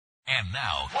And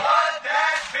now... What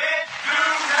that bitch do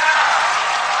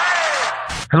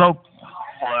now? Hello.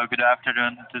 Hello, good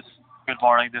afternoon. Good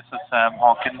morning. This is Sam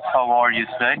Hawkins. How are you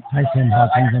today? Hi, Sam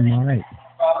Hawkins. I'm all right.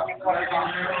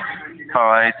 All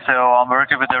right. So I'm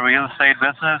working with the real estate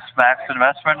business, Max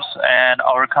Investments, and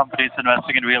our company is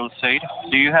investing in real estate.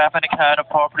 Do you have any kind of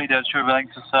property that you're willing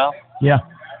to sell? Yeah.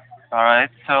 All right.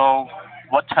 So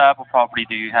what type of property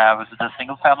do you have? Is it a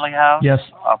single-family house? Yes.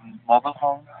 A mobile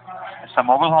home? It's a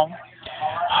mobile home.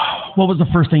 What was the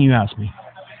first thing you asked me?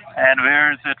 And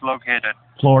where is it located?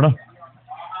 Florida.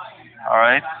 All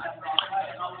right.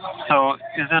 So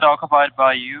is it occupied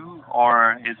by you,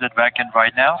 or is it vacant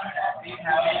right now?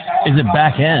 Is it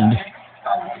back end?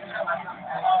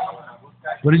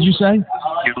 What did you say?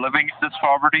 You're living in this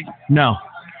property? No.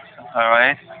 All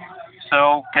right.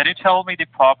 So can you tell me the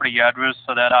property address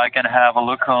so that I can have a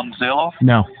look on Zillow?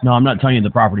 No, I'm not telling you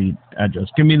the property address.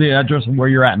 Give me the address of where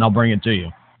you're at, and I'll bring it to you.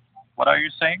 What are you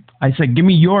saying? I said, give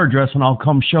me your address, and I'll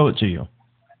come show it to you.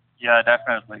 Yeah,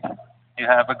 definitely. You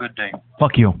have a good day.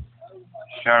 Fuck you.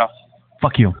 Shut up.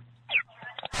 Fuck you.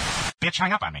 Bitch,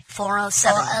 hang up on me.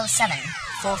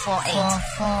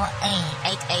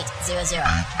 407-448-8800.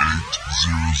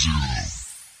 8800.